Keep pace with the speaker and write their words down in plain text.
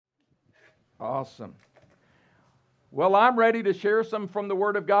Awesome. Well, I'm ready to share some from the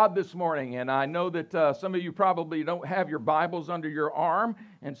Word of God this morning, and I know that some of you probably don't have your Bibles under your arm,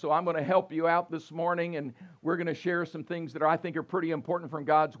 and so I'm going to help you out this morning, and we're going to share some things that I think are pretty important from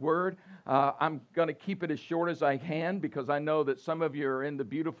God's Word. I'm going to keep it as short as I can because I know that some of you are in the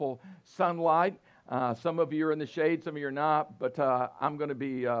beautiful sunlight, some of you are in the shade, some of you are not, but I'm going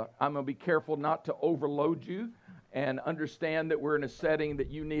to be careful not to overload you. And understand that we're in a setting that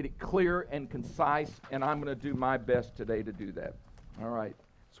you need it clear and concise, and I'm going to do my best today to do that. All right.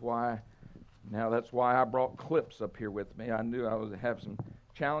 That's why I brought clips up here with me. I knew I would have some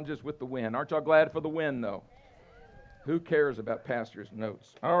challenges with the wind. Aren't y'all glad for the wind, though? Who cares about pastor's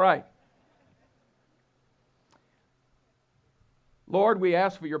notes? All right. Lord, we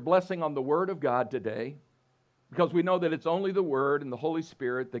ask for your blessing on the Word of God today, because we know that it's only the Word and the Holy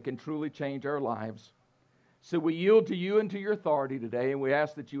Spirit that can truly change our lives. So we yield to you and to your authority today, and we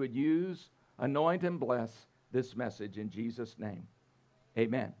ask that you would use, anoint, and bless this message in Jesus' name.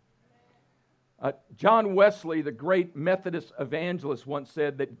 Amen. John Wesley, the great Methodist evangelist, once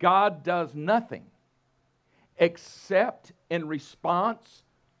said that God does nothing except in response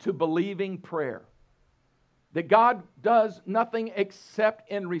to believing prayer. That God does nothing except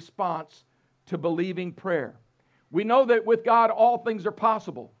in response to believing prayer. We know that with God all things are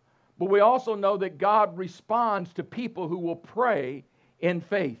possible. But we also know that God responds to people who will pray in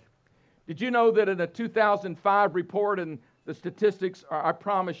faith. Did you know that in a 2005 report, and the statistics are, I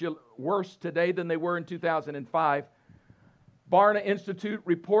promise you, worse today than they were in 2005, Barna Institute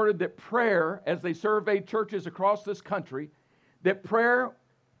reported that prayer, as they surveyed churches across this country, that prayer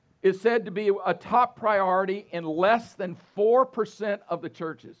is said to be a top priority in less than 4% of the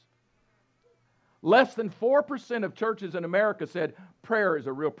churches. Less than 4% of churches in America said prayer is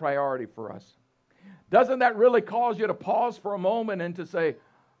a real priority for us. Doesn't that really cause you to pause for a moment and to say,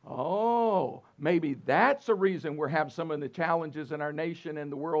 oh, maybe that's the reason we're having some of the challenges in our nation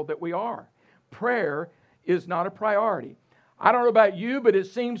and the world that we are. Prayer is not a priority. I don't know about you, but it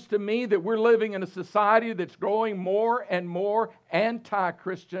seems to me that we're living in a society that's growing more and more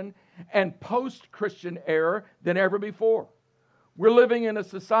anti-Christian and post-Christian era than ever before. We're living in a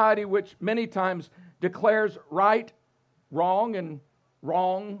society which many times declares right, wrong, and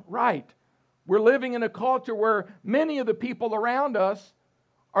wrong, right. We're living in a culture where many of the people around us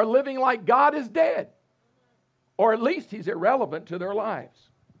are living like God is dead, or at least He's irrelevant to their lives.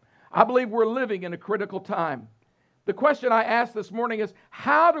 I believe we're living in a critical time. The question I ask this morning is,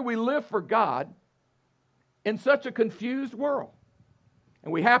 how do we live for God in such a confused world?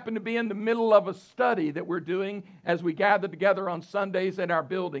 And we happen to be in the middle of a study that we're doing as we gather together on Sundays in our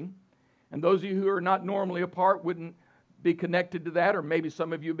building. And those of you who are not normally a part wouldn't be connected to that, or maybe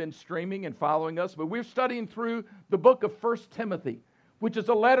some of you have been streaming and following us. But we're studying through the book of 1 Timothy, which is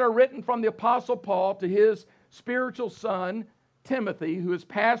a letter written from the Apostle Paul to his spiritual son, Timothy, who is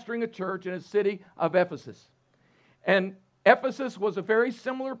pastoring a church in the city of Ephesus. And Ephesus was a very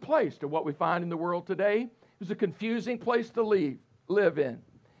similar place to what we find in the world today. It was a confusing place to live in.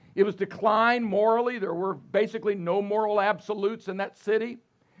 It was declined morally. There were basically no moral absolutes in that city.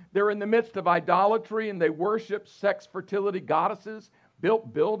 They're in the midst of idolatry, and they worship sex fertility goddesses,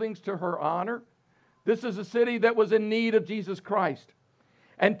 built buildings to her honor. This is a city that was in need of Jesus Christ.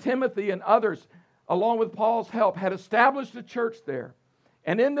 And Timothy and others, along with Paul's help, had established a church there.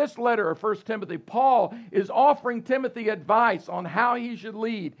 And in this letter of 1 Timothy, Paul is offering Timothy advice on how he should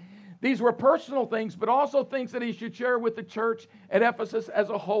lead. These were personal things, but also things that he should share with the church at Ephesus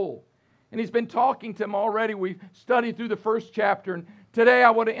as a whole. And he's been talking to them already. We've studied through the first chapter. And today I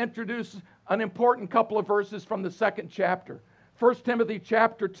want to introduce an important couple of verses from the second chapter. 1 Timothy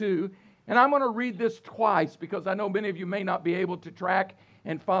chapter 2. And I'm going to read this twice because I know many of you may not be able to track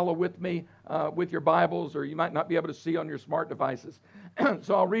and follow with me with your Bibles, or you might not be able to see on your smart devices.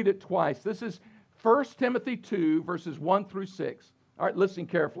 So I'll read it twice. This is 1 Timothy 2, verses 1 through 6. All right, listen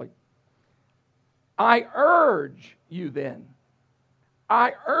carefully. I urge you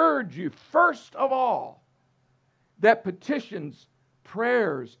first of all, that petitions,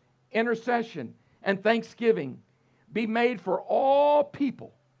 prayers, intercession, and thanksgiving be made for all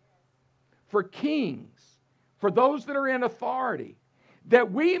people, for kings, for those that are in authority,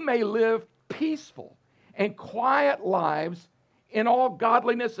 that we may live peaceful and quiet lives in all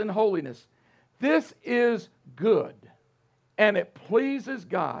godliness and holiness. This is good, and it pleases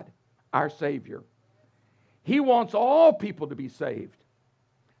God, our Savior. He wants all people to be saved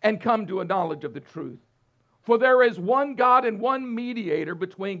and come to a knowledge of the truth. For there is one God and one mediator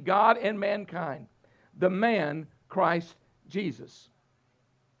between God and mankind, the man Christ Jesus.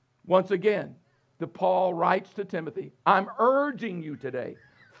 Once again, Paul writes to Timothy, I'm urging you today,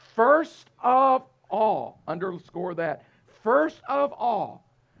 first of all, underscore that, first of all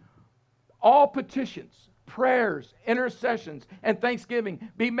petitions, prayers, intercessions, and thanksgiving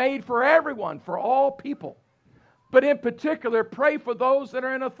be made for everyone, for all people. But in particular, pray for those that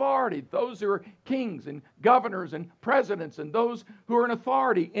are in authority, those who are kings and governors and presidents and those who are in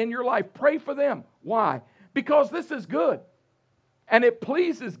authority in your life. Pray for them. Why? Because this is good. And it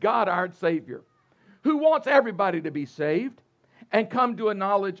pleases God, our Savior, who wants everybody to be saved and come to a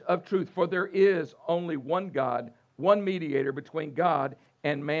knowledge of truth. For there is only one God, one mediator between God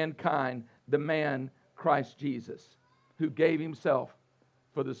and mankind, the man Christ Jesus, who gave himself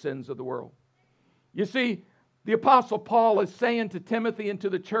for the sins of the world. You see, the Apostle Paul is saying to Timothy and to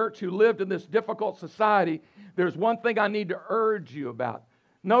the church who lived in this difficult society, there's one thing I need to urge you about.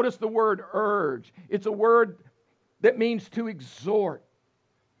 Notice the word urge. It's a word that means to exhort,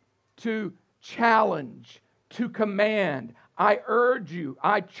 to challenge, to command. I urge you,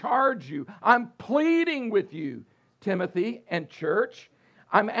 I charge you, I'm pleading with you, Timothy and church.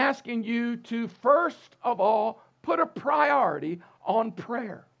 I'm asking you to first of all put a priority on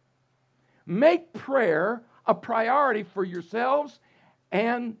prayer. Make prayer a priority for yourselves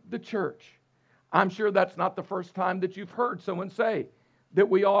and the church. I'm sure that's not the first time that you've heard someone say that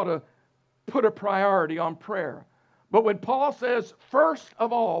we ought to put a priority on prayer. But when Paul says, first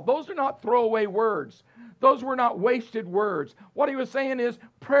of all, those are not throwaway words. Those were not wasted words. What he was saying is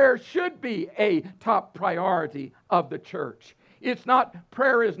prayer should be a top priority of the church.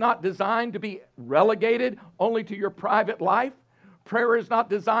 Prayer is not designed to be relegated only to your private life. Prayer is not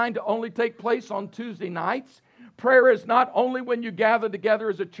designed to only take place on Tuesday nights. Prayer is not only when you gather together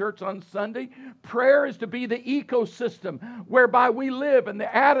as a church on Sunday. Prayer is to be the ecosystem whereby we live in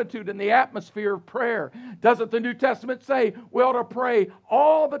the attitude and the atmosphere of prayer. Doesn't the New Testament say we ought to pray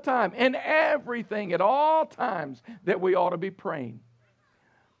all the time, in everything, at all times, that we ought to be praying?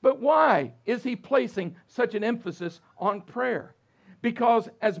 But why is he placing such an emphasis on prayer? Because,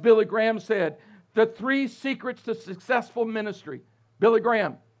 as Billy Graham said, the 3 secrets to successful ministry. Billy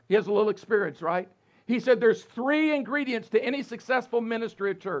Graham, he has a little experience, right? He said there's 3 ingredients to any successful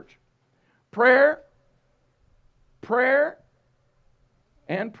ministry at church. Prayer, prayer,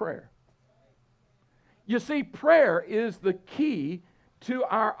 and prayer. You see, prayer is the key to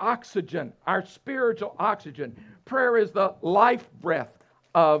our oxygen, our spiritual oxygen. Prayer is the life breath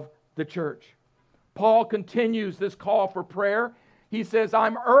of the church. Paul continues this call for prayer. He says,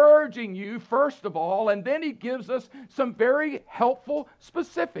 I'm urging you, first of all, and then he gives us some very helpful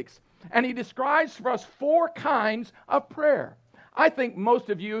specifics. And he describes for us 4 kinds of prayer. I think most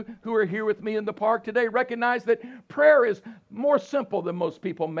of you who are here with me in the park today recognize that prayer is more simple than most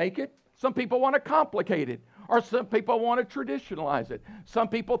people make it. Some people want to complicate it, or some people want to traditionalize it. Some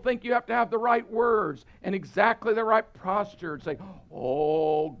people think you have to have the right words and exactly the right posture and say,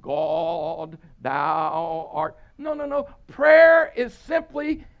 oh God, thou art. No. Prayer is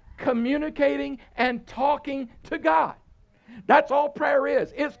simply communicating and talking to God. That's all prayer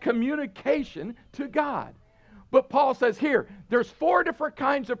is. It's communication to God. But Paul says here, there's 4 different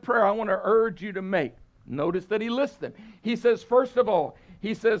kinds of prayer I want to urge you to make. Notice that he lists them. He says, first of all,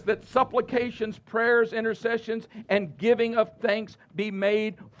 he says that supplications, prayers, intercessions, and giving of thanks be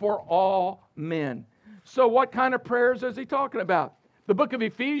made for all men. So what kind of prayers is he talking about? The book of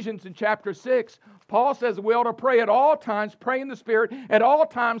Ephesians in chapter 6, Paul says we ought to pray at all times, pray in the Spirit, at all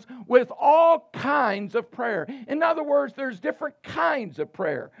times with all kinds of prayer. In other words, there's different kinds of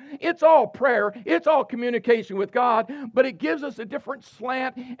prayer. It's all prayer, it's all communication with God, but it gives us a different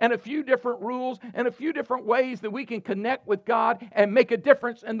slant and a few different rules and a few different ways that we can connect with God and make a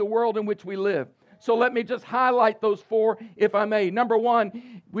difference in the world in which we live. So let me just highlight those 4, if I may. Number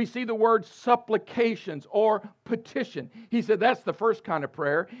 1, we see the word supplications or petition. He said that's the first kind of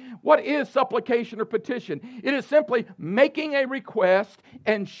prayer. What is supplication or petition? It is simply making a request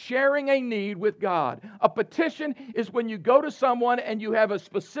and sharing a need with God. A petition is when you go to someone and you have a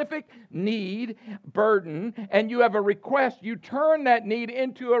specific need, burden, and you have a request. You turn that need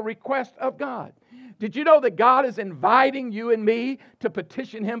into a request of God. Did you know that God is inviting you and me to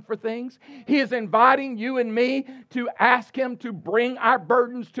petition Him for things? He is inviting you and me to ask Him to bring our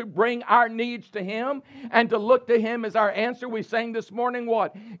burdens, to bring our needs to Him, and to look to Him as our answer. We sang this morning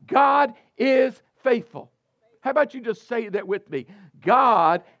what? God is faithful. How about you just say that with me?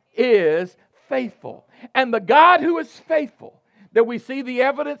 God is faithful. And the God who is faithful, that we see the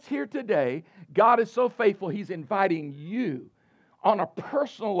evidence here today, God is so faithful, He's inviting you on a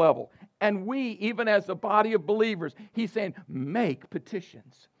personal level. And we, even as a body of believers, He's saying, make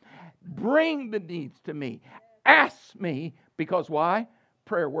petitions. Bring the needs to me. Ask me, because why?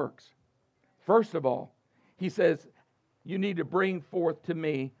 Prayer works. First of all, He says, you need to bring forth to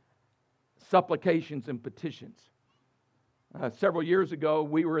me supplications and petitions. Several years ago,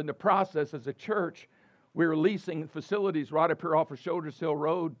 we were in the process as a church. We were leasing facilities right up here off of Shoulders Hill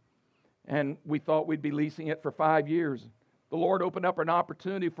Road, and we thought we'd be leasing it for 5 years. The Lord opened up an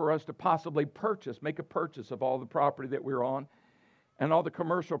opportunity for us to possibly make a purchase of all the property that we were on and all the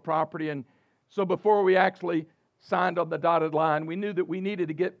commercial property. And so before we actually signed on the dotted line, we knew that we needed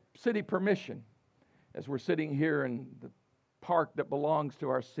to get city permission, as we're sitting here in the park that belongs to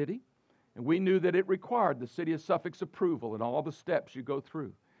our city. And we knew that it required the city of Suffolk's approval and all the steps you go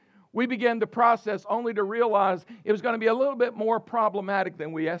through. We began the process only to realize it was going to be a little bit more problematic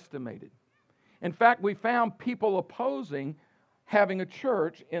than we estimated. In fact, we found people opposing having a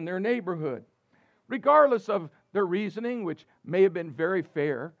church in their neighborhood. Regardless of their reasoning, which may have been very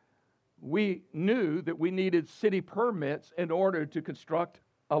fair, we knew that we needed city permits in order to construct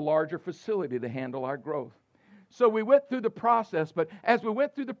a larger facility to handle our growth. So we went through the process, but as we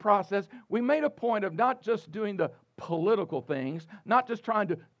went through the process, we made a point of not just doing the political things, not just trying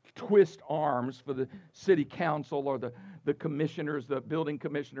to twist arms for the city council or the commissioners, the building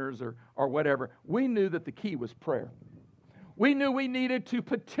commissioners or whatever. We knew that the key was prayer. We knew we needed to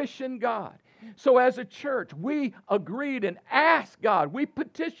petition God. So as a church, we agreed and asked God. We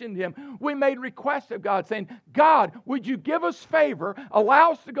petitioned Him. We made requests of God saying, God, would you give us favor,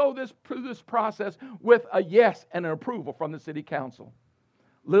 allow us to go through this process with a yes and an approval from the city council.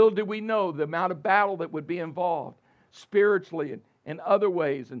 Little did we know the amount of battle that would be involved spiritually and in other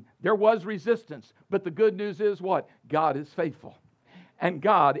ways. And there was resistance. But the good news is what? God is faithful. And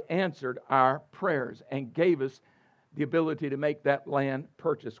God answered our prayers and gave us the ability to make that land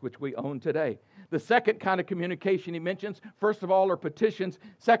purchase, which we own today. The second kind of communication he mentions, first of all, are petitions.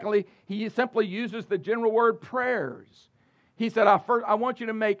 Secondly, he simply uses the general word prayers. He said, I want you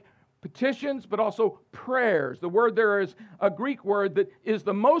to make petitions, but also prayers. The word there is a Greek word that is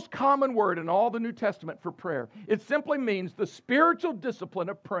the most common word in all the New Testament for prayer. It simply means the spiritual discipline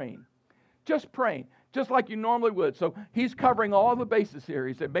of praying. Just praying. Just like you normally would. So he's covering all the bases here.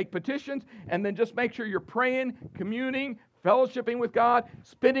 He said make petitions and then just make sure you're praying, communing, fellowshipping with God,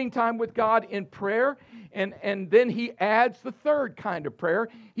 spending time with God in prayer. And then he adds the third kind of prayer.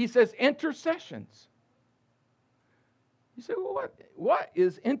 He says intercessions. You say, well, what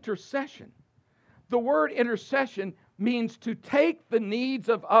is intercession? The word intercession means to take the needs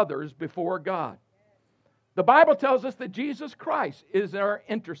of others before God. The Bible tells us that Jesus Christ is our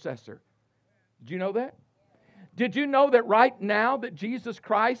intercessor. Did you know that? Did you know that right now that Jesus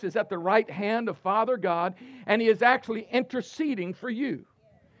Christ is at the right hand of Father God and He is actually interceding for you?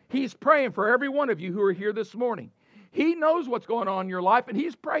 He's praying for every one of you who are here this morning. He knows what's going on in your life and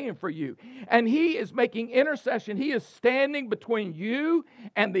He's praying for you. And He is making intercession. He is standing between you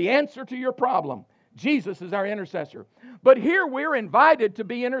and the answer to your problem. Jesus is our intercessor. But here we're invited to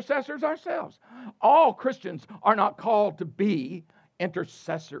be intercessors ourselves. All Christians are not called to be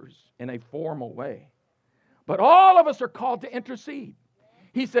intercessors in a formal way. But all of us are called to intercede.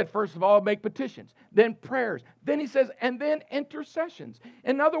 He said, first of all, make petitions, then prayers. Then he says, and then intercessions.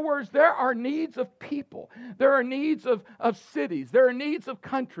 In other words, there are needs of people. There are needs of cities. There are needs of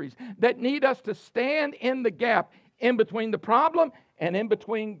countries that need us to stand in the gap in between the problem and in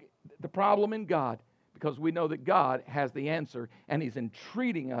between the problem and God. Because we know that God has the answer and He's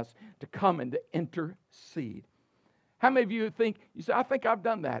entreating us to come and to intercede. How many of you say, I think I've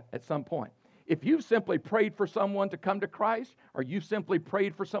done that at some point. If you've simply prayed for someone to come to Christ, or you've simply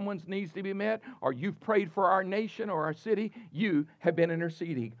prayed for someone's needs to be met, or you've prayed for our nation or our city, you have been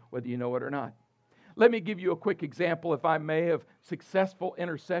interceding, whether you know it or not. Let me give you a quick example, if I may, of successful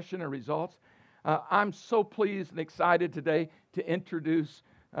intercession and results. I'm so pleased and excited today to introduce,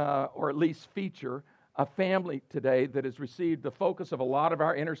 or at least feature, a family today that has received the focus of a lot of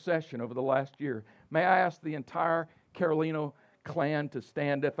our intercession over the last year. May I ask the entire Carolino clan to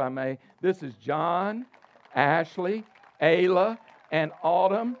stand, if I may. This is John, Ashley, Ayla, and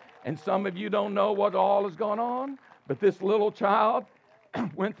Autumn. And some of you don't know what all is going on, but this little child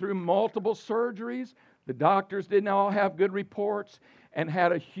went through multiple surgeries. The doctors didn't all have good reports and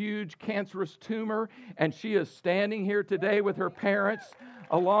had a huge cancerous tumor. And she is standing here today with her parents,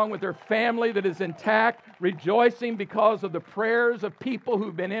 along with her family that is intact, rejoicing because of the prayers of people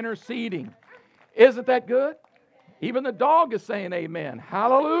who've been interceding. Isn't that good? Even the dog is saying amen.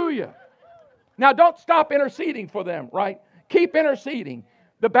 Hallelujah. Now, don't stop interceding for them, right? Keep interceding.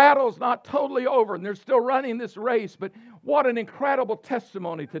 The battle's not totally over, and they're still running this race, but what an incredible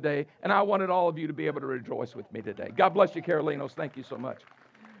testimony today, and I wanted all of you to be able to rejoice with me today. God bless you, Carolinos. Thank you so much.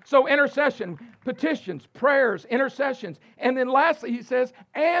 So intercession, petitions, prayers, intercessions, and then lastly, he says,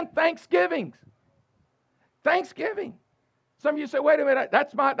 and thanksgivings. Thanksgiving. Some of you say, wait a minute,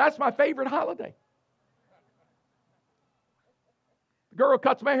 that's my favorite holiday. The girl who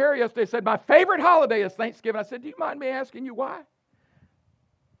cuts my hair yesterday said, my favorite holiday is Thanksgiving. I said, do you mind me asking you why?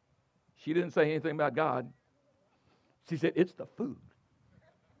 She didn't say anything about God. She said, it's the food.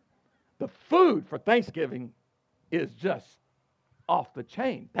 The food for Thanksgiving is just off the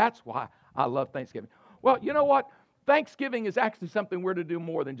chain. That's why I love Thanksgiving. Well, you know what? Thanksgiving is actually something we're to do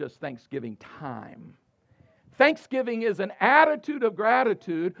more than just Thanksgiving time. Thanksgiving is an attitude of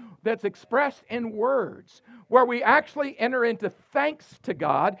gratitude that's expressed in words, where we actually enter into thanks to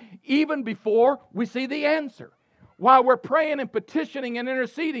God even before we see the answer. While we're praying and petitioning and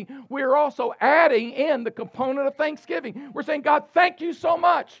interceding, we're also adding in the component of thanksgiving. We're saying, God, thank you so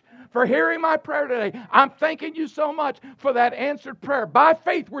much for hearing my prayer today. I'm thanking you so much for that answered prayer. By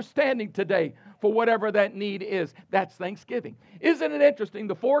faith, we're standing today for whatever that need is. That's thanksgiving. Isn't it interesting?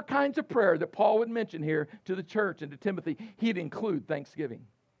 The 4 kinds of prayer that Paul would mention here to the church and to Timothy, he'd include thanksgiving.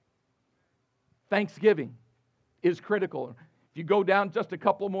 Thanksgiving is critical. If you go down just a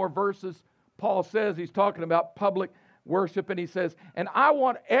couple more verses, Paul says, he's talking about public worship, and he says, and I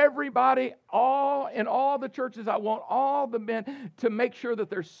want everybody, in all the churches, I want all the men to make sure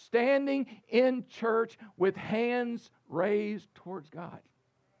that they're standing in church with hands raised towards God.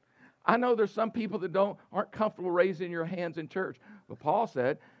 I know there's some people that aren't comfortable raising your hands in church, but Paul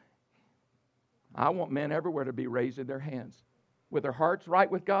said, I want men everywhere to be raising their hands with their hearts right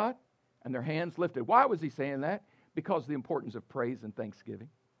with God and their hands lifted. Why was he saying that? Because of the importance of praise and thanksgiving.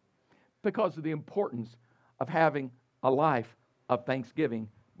 Because of the importance of having a life of thanksgiving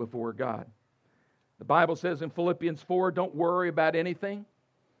before God. The Bible says in Philippians 4, don't worry about anything.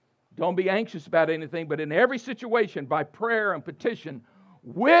 Don't be anxious about anything, but in every situation, by prayer and petition,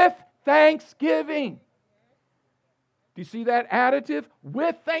 with thanksgiving. Do you see that additive?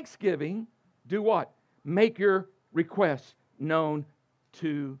 With thanksgiving, do what? Make your requests known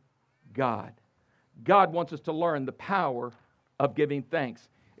to God. God wants us to learn the power of giving thanks.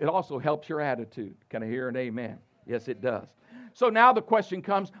 It also helps your attitude. Can I hear an amen? Yes, it does. So now the question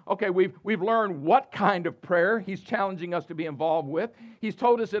comes, okay, we've learned what kind of prayer he's challenging us to be involved with. He's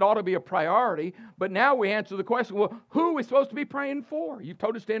told us it ought to be a priority, but now we answer the question, well, who are we supposed to be praying for? You've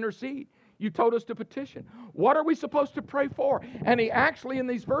told us to intercede. You told us to petition. What are we supposed to pray for? And he actually in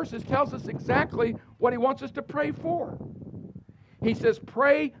these verses tells us exactly what he wants us to pray for. He says,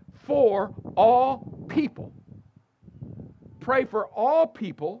 pray for all people. Pray for all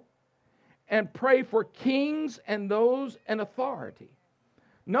people, and pray for kings and those in authority.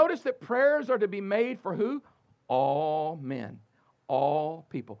 Notice that prayers are to be made for who? All men, all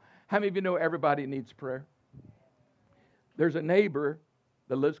people. How many of you know everybody needs prayer? There's a neighbor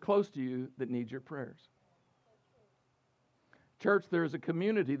that lives close to you that needs your prayers. Church, there's a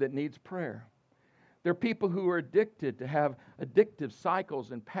community that needs prayer. There are people who are addicted to have addictive cycles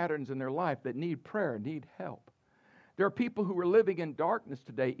and patterns in their life that need prayer, need help. There are people who are living in darkness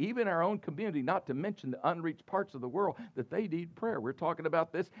today, even our own community, not to mention the unreached parts of the world, that they need prayer. We're talking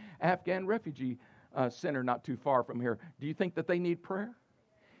about this Afghan refugee center not too far from here. Do you think that they need prayer?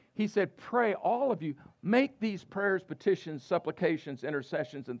 He said, pray, all of you, make these prayers, petitions, supplications,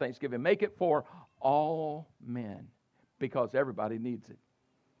 intercessions, and thanksgiving. Make it for all men, because everybody needs it.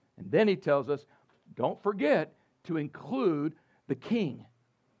 And then he tells us, don't forget to include the king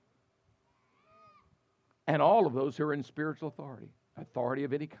and all of those who are in spiritual authority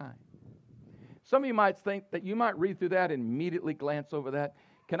of any kind. Some of you might think that you might read through that and immediately glance over that.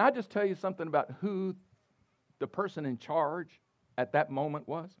 Can I just tell you something about who the person in charge at that moment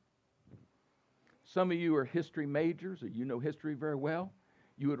was? Some of you are history majors, or you know history very well.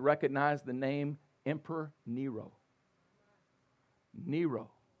 You would recognize the name Emperor Nero. Nero.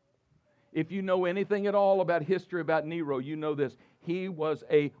 If you know anything at all about history about Nero, you know this. He was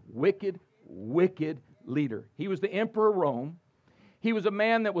a wicked, wicked leader. He was the emperor of Rome. He was a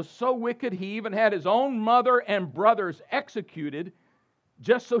man that was so wicked, he even had his own mother and brothers executed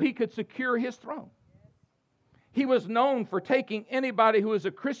just so he could secure his throne. He was known for taking anybody who was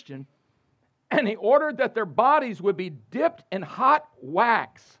a Christian, and he ordered that their bodies would be dipped in hot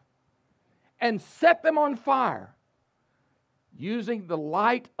wax and set them on fire, using the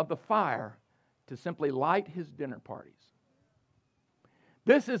light of the fire to simply light his dinner parties.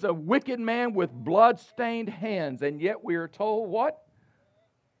 This is a wicked man with blood-stained hands, and yet we are told what?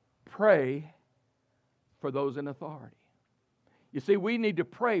 Pray for those in authority. You see, we need to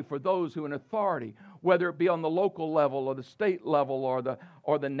pray for those who are in authority, whether it be on the local level or the state level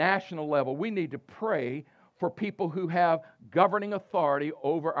or the national level. We need to pray for people who have governing authority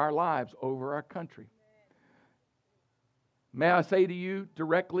over our lives, over our country. May I say to you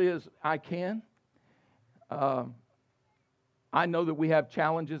directly as I can, I know that we have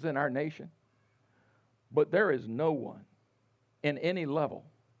challenges in our nation, but there is no one in any level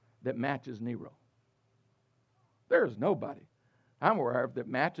that matches Nero. There is nobody I'm aware of that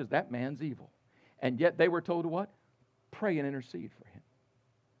matches that man's evil. And yet they were told to what? Pray and intercede for him.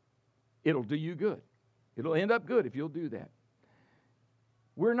 It'll do you good. It'll end up good if you'll do that.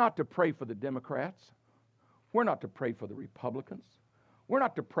 We're not to pray for the Democrats. We're not to pray for the Republicans. We're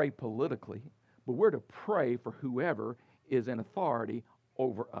not to pray politically, but we're to pray for whoever is in authority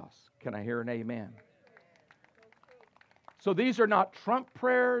over us. Can I hear an amen? So these are not Trump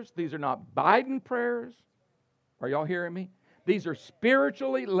prayers. These are not Biden prayers. Are y'all hearing me? These are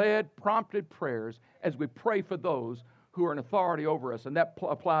spiritually led, prompted prayers as we pray for those who are in authority over us. And that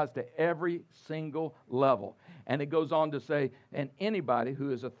applies to every single level. And it goes on to say, and anybody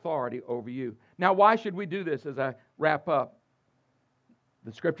who is authority over you. Now, why should we do this as I wrap up?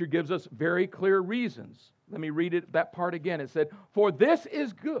 The Scripture gives us very clear reasons. Let me read that part again. It said, "For this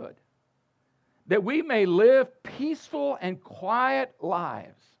is good, that we may live peaceful and quiet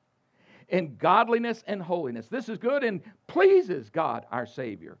lives in godliness and holiness." This is good and pleases God, our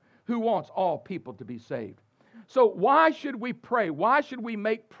Savior, who wants all people to be saved. So why should we pray? Why should we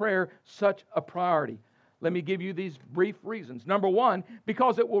make prayer such a priority? Let me give you these brief reasons. Number one,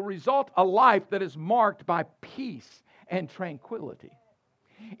 because it will result a life that is marked by peace and tranquility.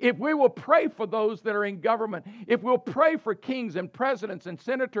 If we will pray for those that are in government, if we'll pray for kings and presidents and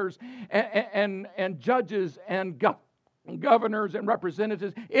senators and judges and governors and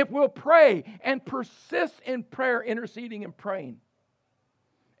representatives, if we'll pray and persist in prayer, interceding and praying,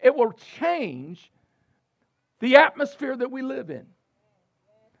 it will change the atmosphere that we live in.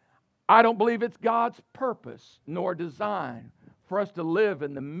 I don't believe it's God's purpose nor design for us to live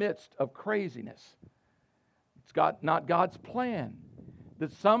in the midst of craziness. It's not God's plan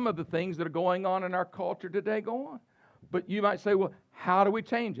that some of the things that are going on in our culture today go on. But you might say, well, how do we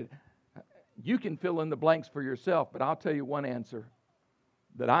change it? You can fill in the blanks for yourself, but I'll tell you one answer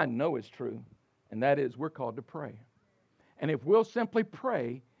that I know is true, and that is we're called to pray. And if we'll simply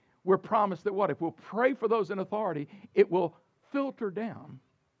pray, we're promised that what? If we'll pray for those in authority, it will filter down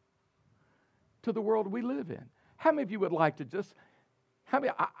to the world we live in. How many of you would like to just,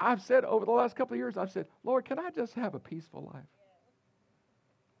 I've said over the last couple of years, I've said, Lord, can I just have a peaceful life?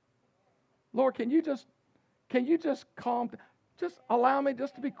 Lord, can you just just allow me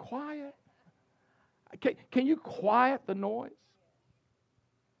just to be quiet? Can you quiet the noise?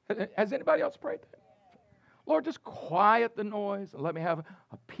 Has anybody else prayed that? Lord, just quiet the noise and let me have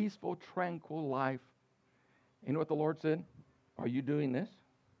a peaceful, tranquil life. You know what the Lord said? Are you doing this?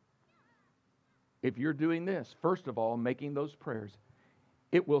 If you're doing this, first of all, making those prayers,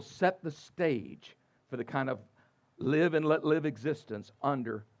 it will set the stage for the kind of live and let live existence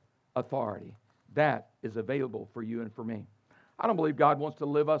under authority. That is available for you and for me. I don't believe God wants to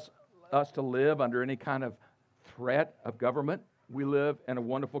live us to live under any kind of threat of government. We live in a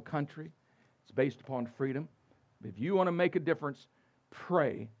wonderful country. It's based upon freedom. If you want to make a difference,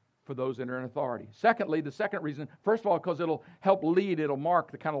 pray for those that are in authority. Secondly, the second reason, first of all, because it'll help lead, it'll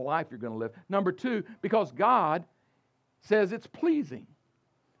mark the kind of life you're going to live. Number two, because God says it's pleasing.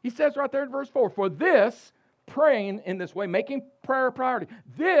 He says right there in verse 4, for this, praying in this way, making prayer a priority,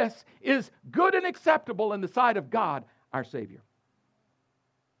 this is good and acceptable in the sight of God, our Savior.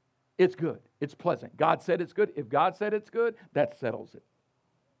 It's good. It's pleasant. God said it's good. If God said it's good, that settles it.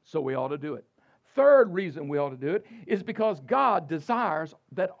 So we ought to do it. Third reason we ought to do it is because God desires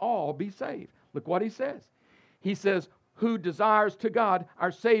that all be saved. Look what He says. He says, who desires to God,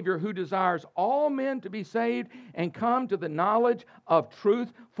 our Savior, who desires all men to be saved and come to the knowledge of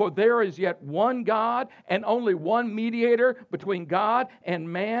truth. For there is yet one God and only one mediator between God and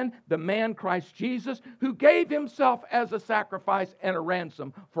man, the man Christ Jesus, who gave Himself as a sacrifice and a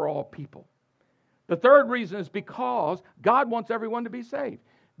ransom for all people. The third reason is because God wants everyone to be saved.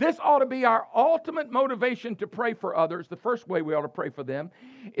 This ought to be our ultimate motivation to pray for others. The first way we ought to pray for them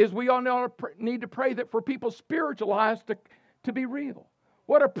is we all need to pray that for people's spiritual lives to be real.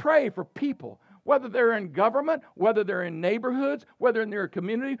 What to pray for people, whether they're in government, whether they're in neighborhoods, whether in their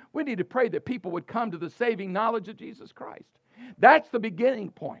community. We need to pray that people would come to the saving knowledge of Jesus Christ. That's the beginning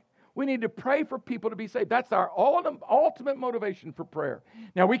point. We need to pray for people to be saved. That's our ultimate motivation for prayer.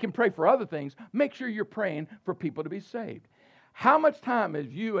 Now, we can pray for other things. Make sure you're praying for people to be saved. How much time have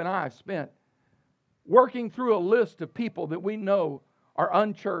you and I spent working through a list of people that we know are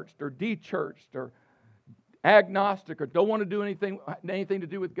unchurched or dechurched or agnostic or don't want to do anything to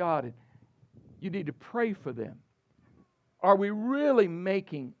do with God? And you need to pray for them. Are we really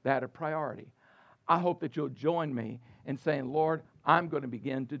making that a priority? I hope that you'll join me in saying, Lord, I'm going to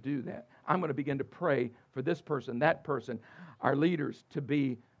begin to do that. I'm going to begin to pray for this person, that person. our leaders to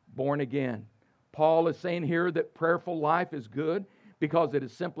be born again. Paul is saying here that prayerful life is good because it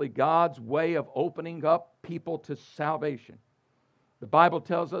is simply God's way of opening up people to salvation. The Bible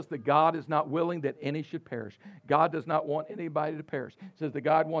tells us that God is not willing that any should perish. God does not want anybody to perish. It says that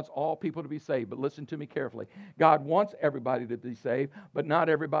God wants all people to be saved. But listen to me carefully. God wants everybody to be saved, but not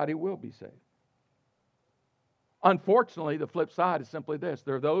everybody will be saved. Unfortunately, the flip side is simply this.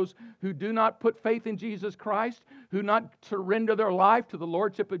 There are those who do not put faith in Jesus Christ, who not surrender their life to the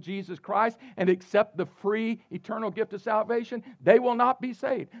Lordship of Jesus Christ and accept the free eternal gift of salvation. They will not be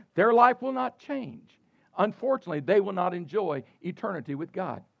saved. Their life will not change. Unfortunately, they will not enjoy eternity with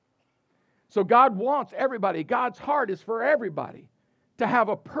God. So God wants everybody. God's heart is for everybody to have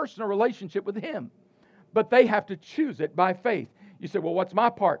a personal relationship with Him. But they have to choose it by faith. You say, well, what's my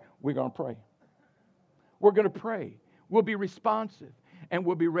part? We're going to pray. We're going to pray. We'll be responsive. And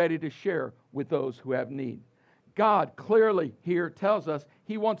we'll be ready to share with those who have need. God clearly here tells us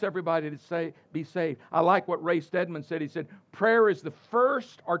He wants everybody to be saved. I like what Ray Stedman said. He said, prayer is the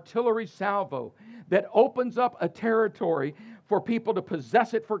first artillery salvo that opens up a territory for people to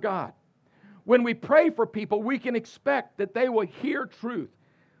possess it for God. When we pray for people, we can expect that they will hear truth.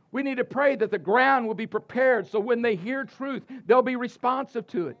 We need to pray that the ground will be prepared so when they hear truth, they'll be responsive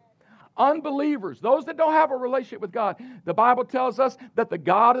to it. Unbelievers, those that don't have a relationship with God, the Bible tells us that the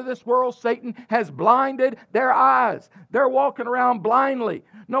God of this world, Satan, has blinded their eyes. They're walking around blindly.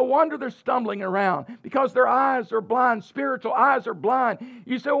 No wonder they're stumbling around because their eyes are blind. Spiritual eyes are blind.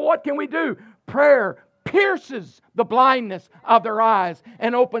 You say, well, what can we do? Prayer pierces the blindness of their eyes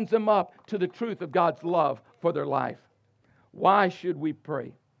and opens them up to the truth of God's love for their life. Why should we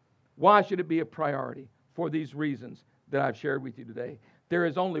pray? Why should it be a priority? For these reasons that I've shared with you today. There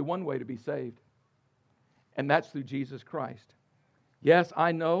is only one way to be saved, and that's through Jesus Christ. Yes,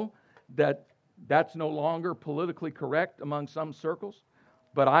 I know that that's no longer politically correct among some circles,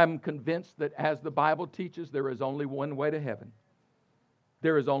 but I'm convinced that as the Bible teaches, there is only one way to heaven.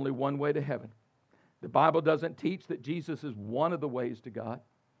 There is only one way to heaven. The Bible doesn't teach that Jesus is one of the ways to God.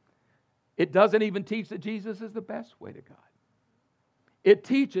 It doesn't even teach that Jesus is the best way to God. It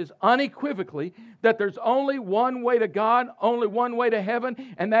teaches unequivocally that there's only one way to God, only one way to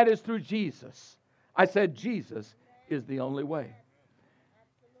heaven, and that is through Jesus. I said Jesus is the only way.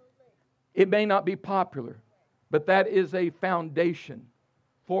 It may not be popular, but that is a foundation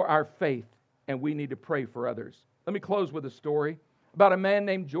for our faith, and we need to pray for others. Let me close with a story about a man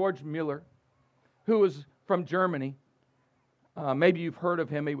named George Mueller, who was from Germany. Maybe you've heard of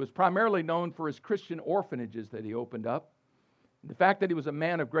him. He was primarily known for his Christian orphanages that he opened up. The fact that he was a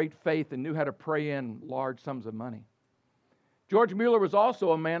man of great faith and knew how to pray in large sums of money. George Mueller was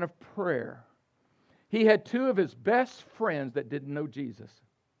also a man of prayer. He had two of his best friends that didn't know Jesus.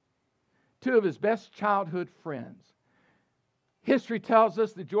 Two of his best childhood friends. History tells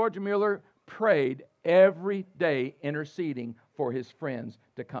us that George Mueller prayed every day, interceding for his friends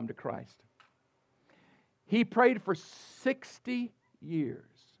to come to Christ. He prayed for 60 years.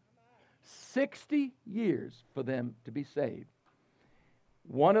 60 years for them to be saved.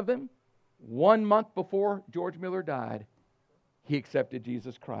 One of them, 1 month before George Mueller died, he accepted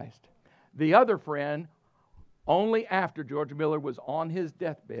Jesus Christ. The other friend, only after George Mueller was on his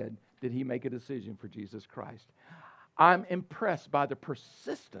deathbed did he make a decision for Jesus Christ. I'm impressed by the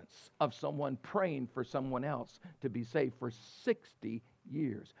persistence of someone praying for someone else to be saved for 60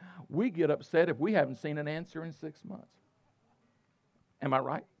 years. We get upset if we haven't seen an answer in 6 months. Am I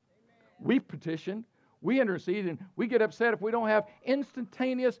right? We petition, we intercede, and we get upset if we don't have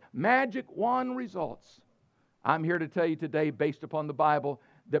instantaneous magic wand results. I'm here to tell you today, based upon the Bible,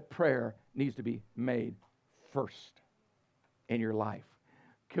 that prayer needs to be made first in your life.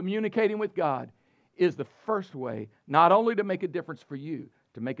 Communicating with God is the first way, not only to make a difference for you,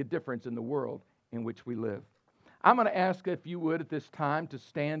 to make a difference in the world in which we live. I'm going to ask if you would at this time to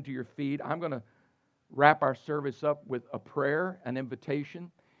stand to your feet. I'm going to wrap our service up with a prayer, an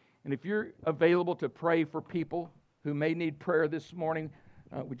invitation. And if you're available to pray for people who may need prayer this morning,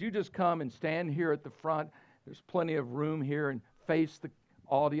 would you just come and stand here at the front? There's plenty of room here, and face the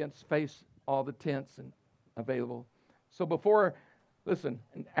audience, face all the tents and available. So listen,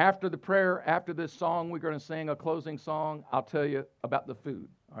 after the prayer, after this song, we're going to sing a closing song. I'll tell you about the food.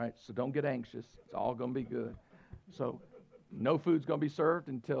 All right, so don't get anxious. It's all going to be good. So no food's going to be served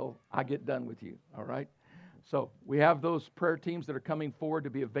until I get done with you. All right? So we have those prayer teams that are coming forward to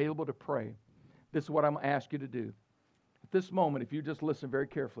be available to pray. This is what I'm going to ask you to do. At this moment, if you just listen very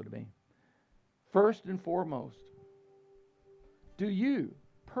carefully to me. First and foremost, do you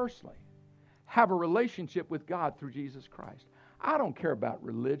personally have a relationship with God through Jesus Christ? I don't care about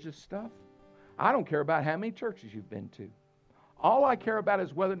religious stuff. I don't care about how many churches you've been to. All I care about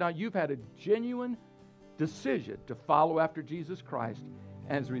is whether or not you've had a genuine decision to follow after Jesus Christ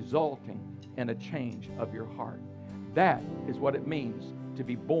as resulting in a change of your heart. That is what it means to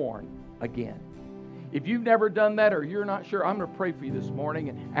be born again. If you've never done that or you're not sure, I'm going to pray for you this morning.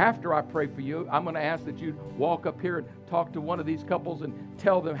 And after I pray for you, I'm going to ask that you walk up here and talk to one of these couples and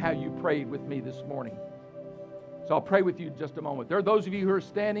tell them how you prayed with me this morning. So I'll pray with you in just a moment. There are those of you who are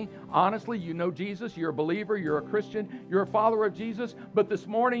standing. Honestly, you know Jesus. You're a believer. You're a Christian. You're a follower of Jesus. But this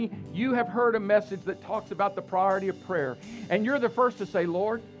morning, you have heard a message that talks about the priority of prayer. And you're the first to say,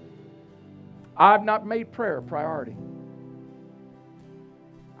 Lord, I've not made prayer a priority.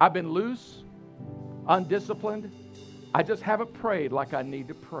 I've been loose, undisciplined. I just haven't prayed like I need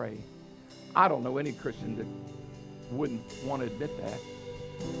to pray. I don't know any Christian that wouldn't want to admit that.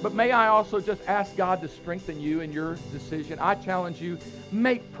 But may I also just ask God to strengthen you in your decision. I challenge you,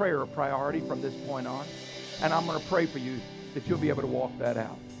 make prayer a priority from this point on. And I'm going to pray for you that you'll be able to walk that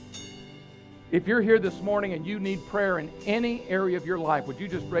out. If you're here this morning and you need prayer in any area of your life, would you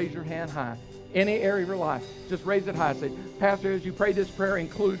just raise your hand high? Any area of your life, just raise it high. Say, Pastor, as you pray this prayer,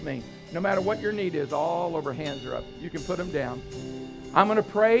 include me. No matter what your need is, all over hands are up. You can put them down. I'm going to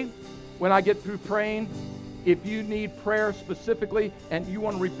pray. When I get through praying, if you need prayer specifically and you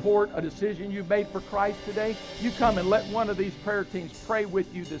want to report a decision you've made for Christ today, you come and let one of these prayer teams pray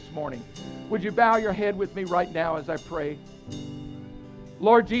with you this morning. Would you bow your head with me right now as I pray?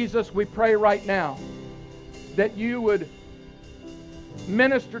 Lord Jesus, we pray right now that you would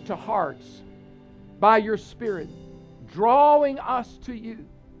minister to hearts by your Spirit, drawing us to you.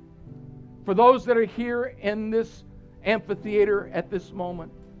 For those that are here in this amphitheater at this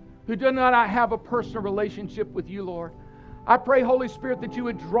moment, who do not have a personal relationship with you, Lord, I pray, Holy Spirit, that you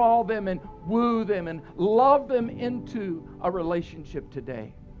would draw them and woo them and love them into a relationship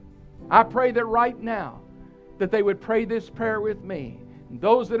today. I pray that right now, that they would pray this prayer with me. And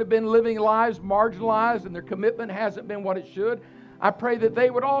those that have been living lives marginalized and their commitment hasn't been what it should, I pray that they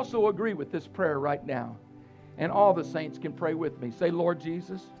would also agree with this prayer right now. And all the saints can pray with me. Say, Lord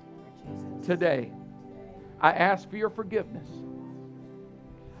Jesus, today I ask for your forgiveness.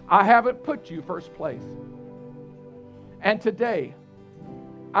 I haven't put you first place. And today,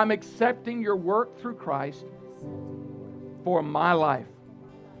 I'm accepting your work through Christ for my life.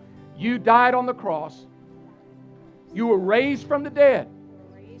 You died on the cross. You were raised from the dead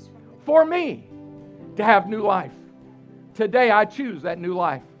for me to have new life. Today, I choose that new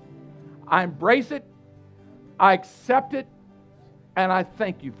life. I embrace it. I accept it. And I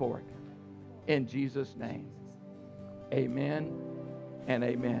thank you for it. In Jesus' name, amen and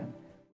amen.